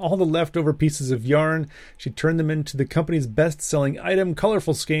all the leftover pieces of yarn. She turned them into the company's best-selling item,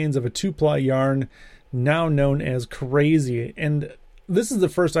 colorful skeins of a 2-ply yarn, now known as Crazy. And this is the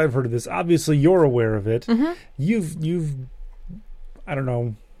first I've heard of this. Obviously, you're aware of it. Mm-hmm. You've I don't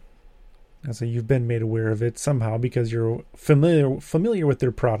know. I say you've been made aware of it somehow because you're familiar with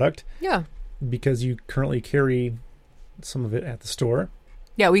their product. Yeah. Because you currently carry some of it at the store.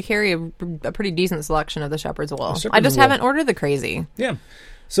 Yeah, we carry a pretty decent selection of the shepherd's wool. I just haven't ordered the Crazy. Yeah.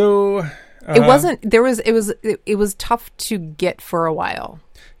 So it was tough to get for a while.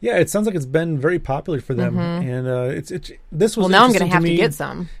 Yeah, it sounds like it's been very popular for them, and this was. Well, now I'm going to have to get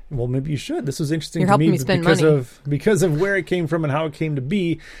some. Well, maybe you should. This was interesting You're to me helping me spend money. because of where it came from and how it came to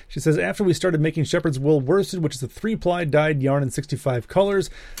be. She says after we started making shepherd's wool worsted, which is a 3-ply dyed yarn in 65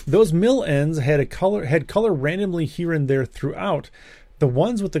 colors, those mill ends had color randomly here and there throughout. The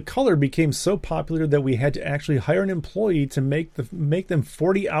ones with the color became so popular that we had to actually hire an employee to make them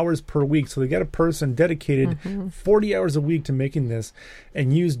 40 hours per week. So they got a person dedicated 40 hours a week to making this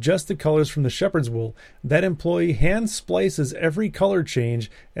and use just the colors from the shepherd's wool. That employee hand splices every color change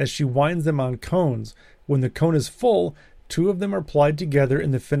as she winds them on cones. When the cone is full, 2 of them are plied together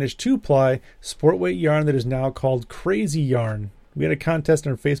in the finished 2-ply sport weight yarn that is now called Crazy Yarn. We had a contest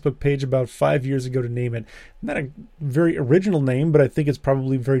on our Facebook page about 5 years ago to name it. Not a very original name, but I think it's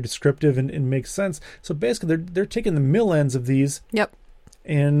probably very descriptive and makes sense. So basically, they're taking the mill ends of these,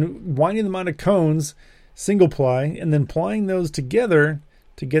 and winding them onto cones, single ply, and then plying those together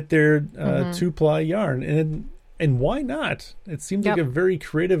to get their 2-ply yarn. And why not? It seems like a very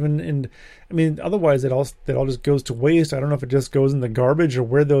creative and I mean, otherwise that all just goes to waste. I don't know if it just goes in the garbage or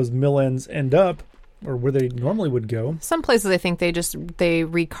where those mill ends end up. Or where they normally would go. Some places I think they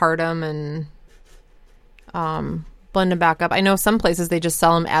recard them and blend them back up. I know some places they just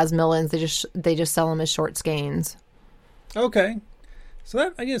sell them as mill ends. They just sell them as short skeins. Okay,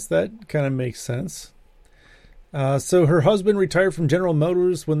 so I guess that kind of makes sense. So her husband retired from General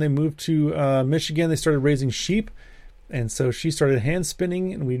Motors. When they moved to Michigan, they started raising sheep. And so she started hand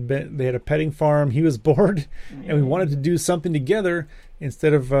spinning, and they had a petting farm. He was bored, and we wanted to do something together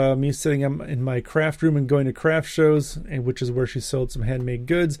instead of me sitting in my craft room and going to craft shows, which is where she sold some handmade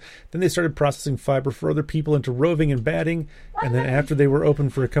goods. Then they started processing fiber for other people into roving and batting. And then after they were open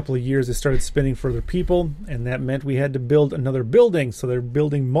for a couple of years, they started spinning for other people, and that meant we had to build another building. So they're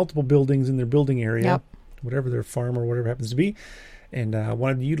building multiple buildings in their building area, whatever their farm or whatever happens to be. And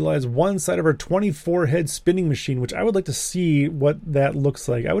wanted to utilize one side of our 24-head spinning machine, which I would like to see what that looks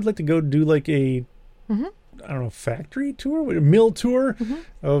like. I would like to go do like a, I don't know, factory tour, a mill tour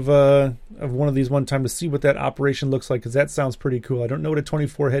of one of these one time to see what that operation looks like, because that sounds pretty cool. I don't know what a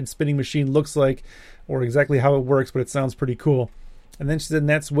 24-head spinning machine looks like or exactly how it works, but it sounds pretty cool. And then she said, and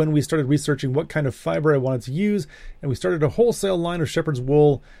that's when we started researching what kind of fiber I wanted to use, and we started a wholesale line of shepherd's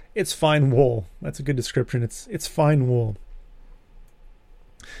wool. It's fine wool. That's a good description. It's fine wool.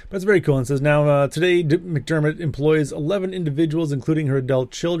 But it's very cool. And it says, now today McDermott employs 11 individuals, including her adult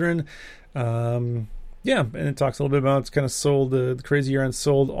children. And it talks a little bit about it's kind of sold, the crazy yarn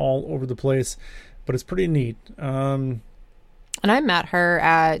sold all over the place. But it's pretty neat. And I met her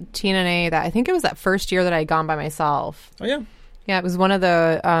at TNA, that I think it was that first year that I had gone by myself. Oh, yeah? Yeah, it was one of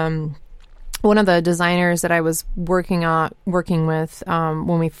the designers that I was working with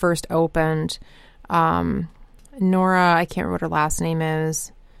when we first opened. Nora, I can't remember what her last name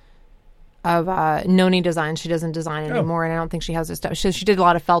is, of Noni Design. She doesn't design anymore, and I don't think she has her stuff. She did a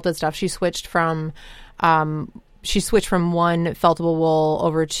lot of felted stuff. She switched from one feltable wool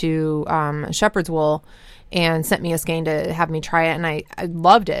over to shepherd's wool, and sent me a skein to have me try it, and I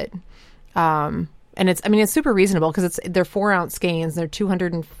loved it. And it's super reasonable because they're 4-ounce skeins. They're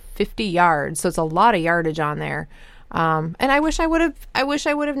 250 yards, so it's a lot of yardage on there. And I wish I would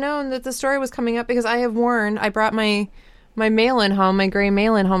have known that the story was coming up, because I brought my mail-in home, my gray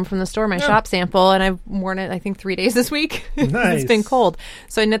mail-in home from the store, my shop sample, and I've worn it, I think, 3 days this week. Nice. It's been cold.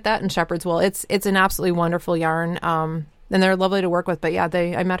 So I knit that in shepherd's wool. It's an absolutely wonderful yarn. And they're lovely to work with. But yeah,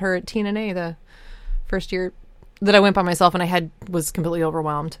 I met her at TNA the first year that I went by myself, and was completely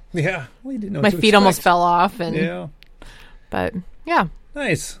overwhelmed. Yeah. Well, you didn't know my feet almost fell off. But yeah.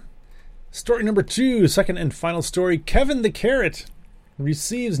 Nice. Story number 2, second and final story. Kevin the Carrot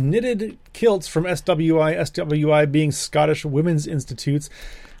receives knitted kilts from SWI being Scottish Women's Institutes.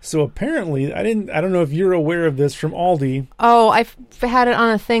 So apparently, I don't know if you're aware of this from Aldi. Oh, I had it on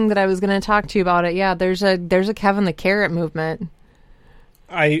a thing that I was going to talk to you about it. Yeah, there's a Kevin the Carrot movement.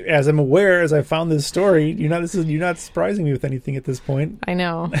 As I'm aware, as I found this story, you're not surprising me with anything at this point. I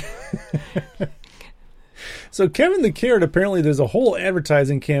know. So Kevin the Carrot, apparently there's a whole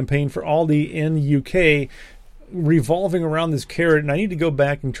advertising campaign for Aldi in the UK revolving around this carrot, and I need to go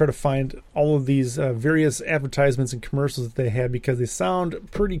back and try to find all of these various advertisements and commercials that they had, because they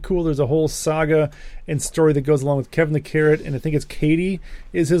sound pretty cool. There's a whole saga and story that goes along with Kevin the Carrot, and I think it's Katie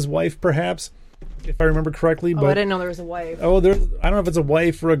is his wife, perhaps, if I remember correctly. But I didn't know there was a wife. I don't know if it's a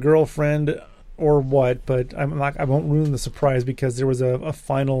wife or a girlfriend or what, but I won't ruin the surprise, because there was a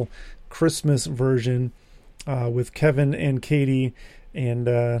final Christmas version with Kevin and Katie, and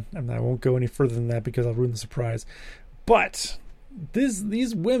I won't go any further than that because I'll ruin the surprise. But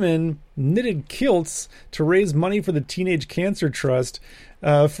these women knitted kilts to raise money for the Teenage Cancer Trust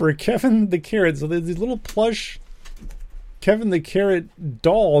for Kevin the Carrot. So there's these little plush Kevin the Carrot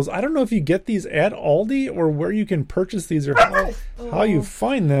dolls. I don't know if you get these at Aldi or where you can purchase these or how you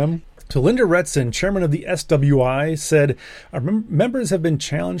find them. So Linda Retson, chairman of the SWI, said, our members have been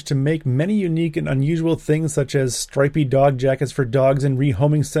challenged to make many unique and unusual things, such as stripy dog jackets for dogs and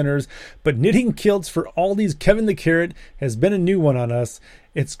rehoming centers, but knitting kilts for Aldi's Kevin the Carrot has been a new one on us.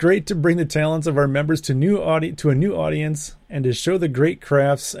 It's great to bring the talents of our members to a new audience, and to show the great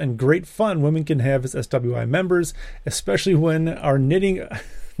crafts and great fun women can have as SWI members, especially when our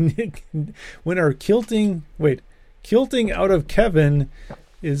kilting out of Kevin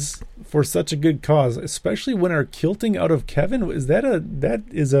is for such a good cause, especially when our kilting out of Kevin, that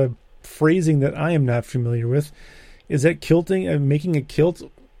is a phrasing that I am not familiar with. Is that kilting and making a kilt?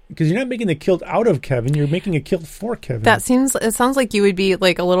 Because you're not making the kilt out of Kevin, you're making a kilt for Kevin. It sounds like you would be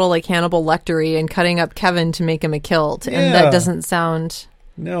like a little like Hannibal Lecter-y and cutting up Kevin to make him a kilt, and that doesn't sound.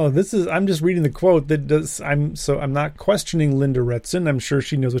 No, I'm just reading the quote I'm not questioning Linda Retson. I'm sure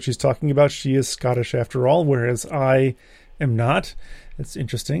she knows what she's talking about. She is Scottish after all, whereas I am not. It's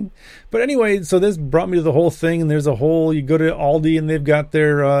interesting. But anyway, so this brought me to the whole thing, and you go to Aldi, and they've got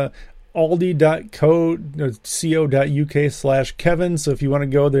their aldi.co.uk/Kevin. So if you want to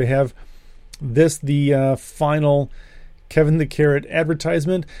go, they have the final Kevin the Carrot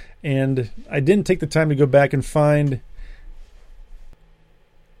advertisement, and I didn't take the time to go back and find...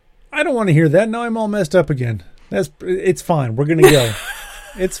 I don't want to hear that. Now I'm all messed up again. It's fine. We're going to go.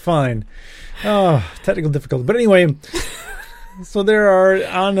 It's fine. Oh, technical difficulty. But anyway, so there are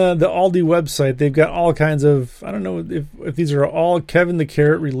on the Aldi website, they've got all kinds of, I don't know if these are all Kevin the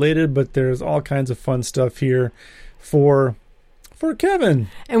Carrot related, but there's all kinds of fun stuff here for Kevin.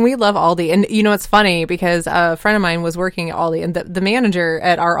 And we love Aldi. And you know, it's funny because a friend of mine was working at Aldi, and the manager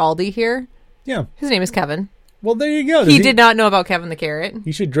at our Aldi here, yeah, his name is Kevin. Well, there you go. He did not know about Kevin the Carrot.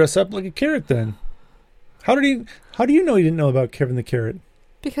 He should dress up like a carrot then. How do you know he didn't know about Kevin the Carrot?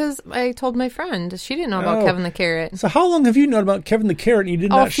 Because I told my friend. She didn't know about Kevin the Carrot. So how long have you known about Kevin the Carrot and you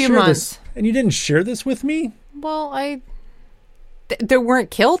did not share this? And you didn't share this with me? Well, there weren't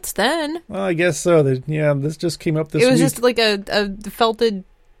kilts then. Well, I guess so. This just came up this week. It was just like a felted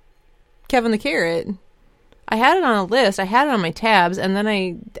Kevin the Carrot. I had it on a list. I had it on my tabs, and then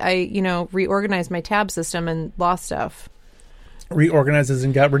I reorganized my tab system and lost stuff. Reorganizes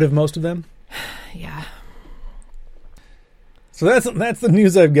and got rid of most of them? Yeah. So that's the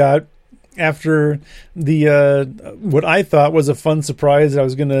news I've got after the what I thought was a fun surprise. I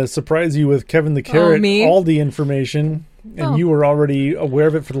was going to surprise you with Kevin the Carrot, all the information, and you were already aware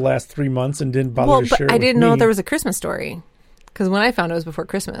of it for the last 3 months and didn't bother to share it with me. Well, I didn't know there was a Christmas story, because when I found it was before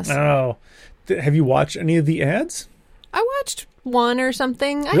Christmas. Oh. Have you watched any of the ads? I watched one or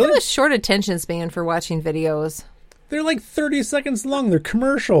something. Really? I have a short attention span for watching videos. They're like 30 seconds long. They're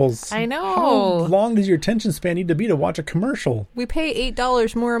commercials. I know. How long does your attention span need to be to watch a commercial? We pay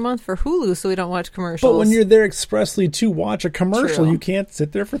 $8 more a month for Hulu so we don't watch commercials. But when you're there expressly to watch a commercial, True. You can't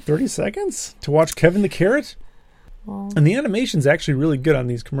sit there for 30 seconds to watch Kevin the Carrot? Well, and the animation's actually really good on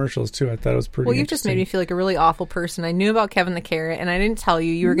these commercials, too. I thought it was pretty you just made me feel like a really awful person. I knew about Kevin the Carrot, and I didn't tell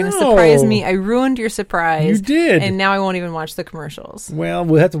you. You were going to No. surprise me. I ruined your surprise. You did. And now I won't even watch the commercials. Well,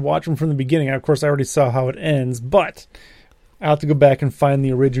 we'll have to watch them from the beginning. Of course, I already saw how it ends, but I'll have to go back and find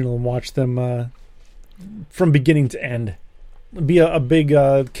the original and watch them from beginning to end. It'll be a big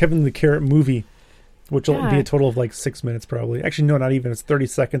Kevin the Carrot movie, which will be a total of like 6 minutes probably. Actually, no, not even. It's 30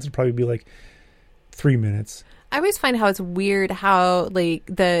 seconds. It'll probably be like 3 minutes. I always find how it's weird how like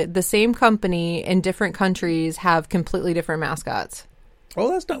the same company in different countries have completely different mascots.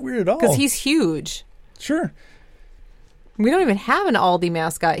 Oh, that's not weird at all. Because he's huge. Sure. We don't even have an Aldi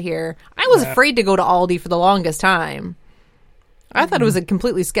mascot here. I was afraid to go to Aldi for the longest time. I thought it was a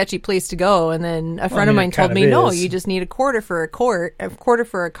completely sketchy place to go, and then a friend of mine told me, "No, you just need a quarter for a cart."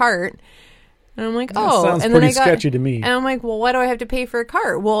 And I'm like, "Oh," sounds and pretty then sketchy to me. And I'm like, "Well, why do I have to pay for a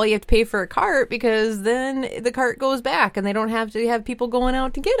cart?" Well, you have to pay for a cart because then the cart goes back, and they don't have to have people going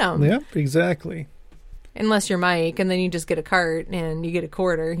out to get them. Yep, exactly. Unless you're Mike, and then you just get a cart and you get a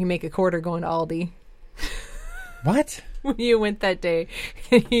quarter. You make a quarter going to Aldi. What? When you went that day,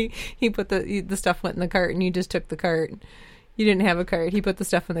 he put the stuff went in the cart, and you just took the cart. You didn't have a cart. He put the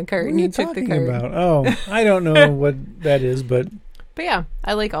stuff in the cart, and you took the cart. About? Oh, I don't know what that is, but yeah,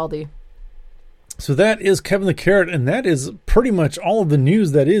 I like Aldi. So that is Kevin the Carrot, and that is pretty much all of the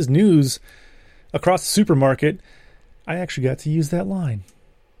news that is news across the supermarket. I actually got to use that line.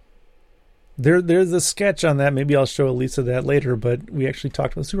 There's a sketch on that. Maybe I'll show Elisa that later, but we actually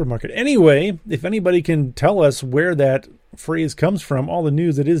talked about the supermarket. Anyway, if anybody can tell us where that phrase comes from, all the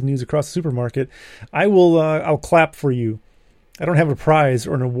news that is news across the supermarket, I'll clap for you. I don't have a prize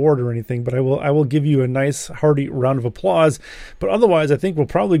or an award or anything, but I will give you a nice hearty round of applause. But otherwise, I think we're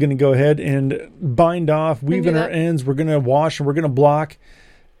probably going to go ahead and bind off, weave in our ends. We're going to wash and we're going to block.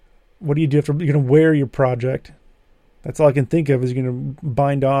 What do? You're going to wear your project. That's all I can think of is you're going to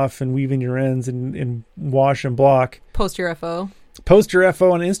bind off and weave in your ends and wash and block. Post your FO. Post your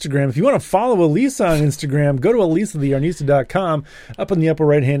FO on Instagram. If you want to follow Elisa on Instagram, go to elisatheyarnista.com. Up in the upper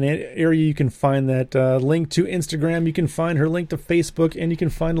right-hand area, you can find that link to Instagram. You can find her link to Facebook, and you can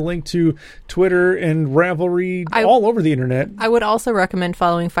find a link to Twitter and Ravelry all over the internet. I would also recommend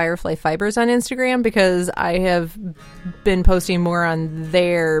following Firefly Fibers on Instagram because I have been posting more on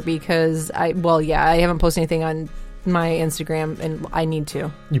there because I haven't posted anything on my Instagram, and I need to.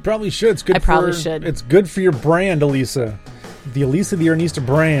 You probably should. It's good. I probably should. It's good for your brand, Elisa. The Elisa the Arnista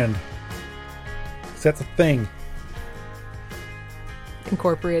brand. That's a thing.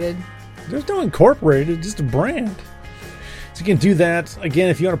 Incorporated. There's no incorporated, it's just a brand. So you can do that. Again,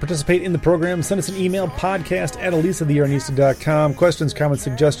 if you want to participate in the program, send us an email, podcast@elisatheyarnista.com. Questions, comments,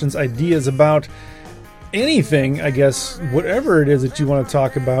 suggestions, ideas about anything, I guess, whatever it is that you want to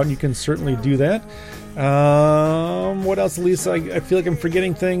talk about, you can certainly do that. What else, Elisa? I feel like I'm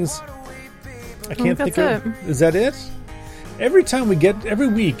forgetting things. I can't think of it. Is that it? Every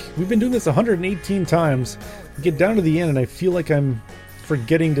week, we've been doing this 118 times. get down to the end and I feel like I'm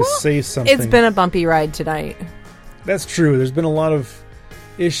forgetting to say something. It's been a bumpy ride tonight. That's true. There's been a lot of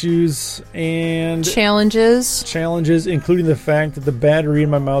issues and challenges, including the fact that the battery in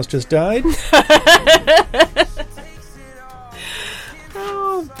my mouse just died.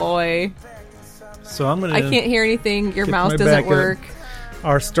 Oh boy. So I can't hear anything. Your mouse doesn't work.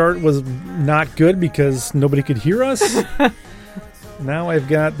 Our start was not good because nobody could hear us. Now I've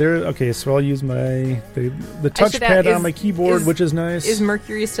got there. Okay, so I'll use the touchpad on my keyboard, which is nice. Is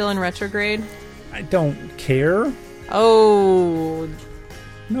Mercury still in retrograde? I don't care. Oh.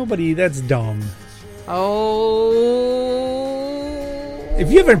 Nobody, that's dumb. Oh.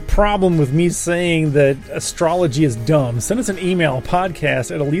 If you have a problem with me saying that astrology is dumb, send us an email,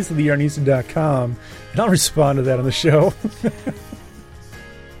 podcast@elisathearnista.com, and I'll respond to that on the show. I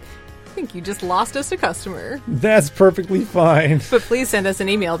think you just lost us a customer. That's perfectly fine. But please send us an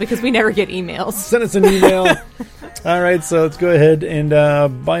email because we never get emails. Send us an email. All right, so let's go ahead and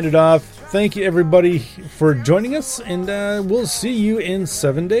bind it off. Thank you, everybody, for joining us, and we'll see you in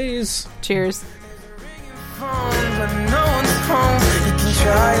 7 days. Cheers.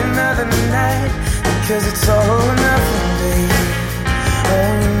 Try another night because it's all or nothing, babe.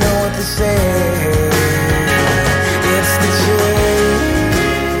 Oh, you know what to say. It's the change.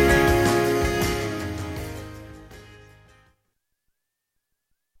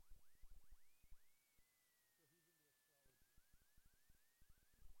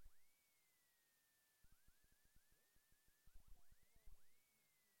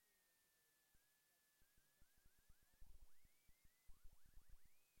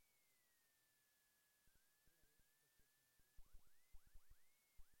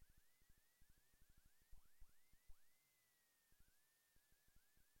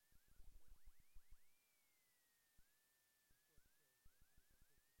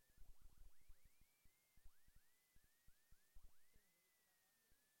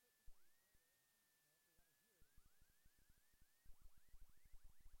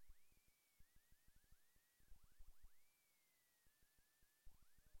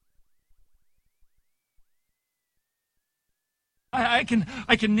 I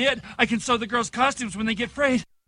can knit. I can sew the girls' costumes when they get frayed.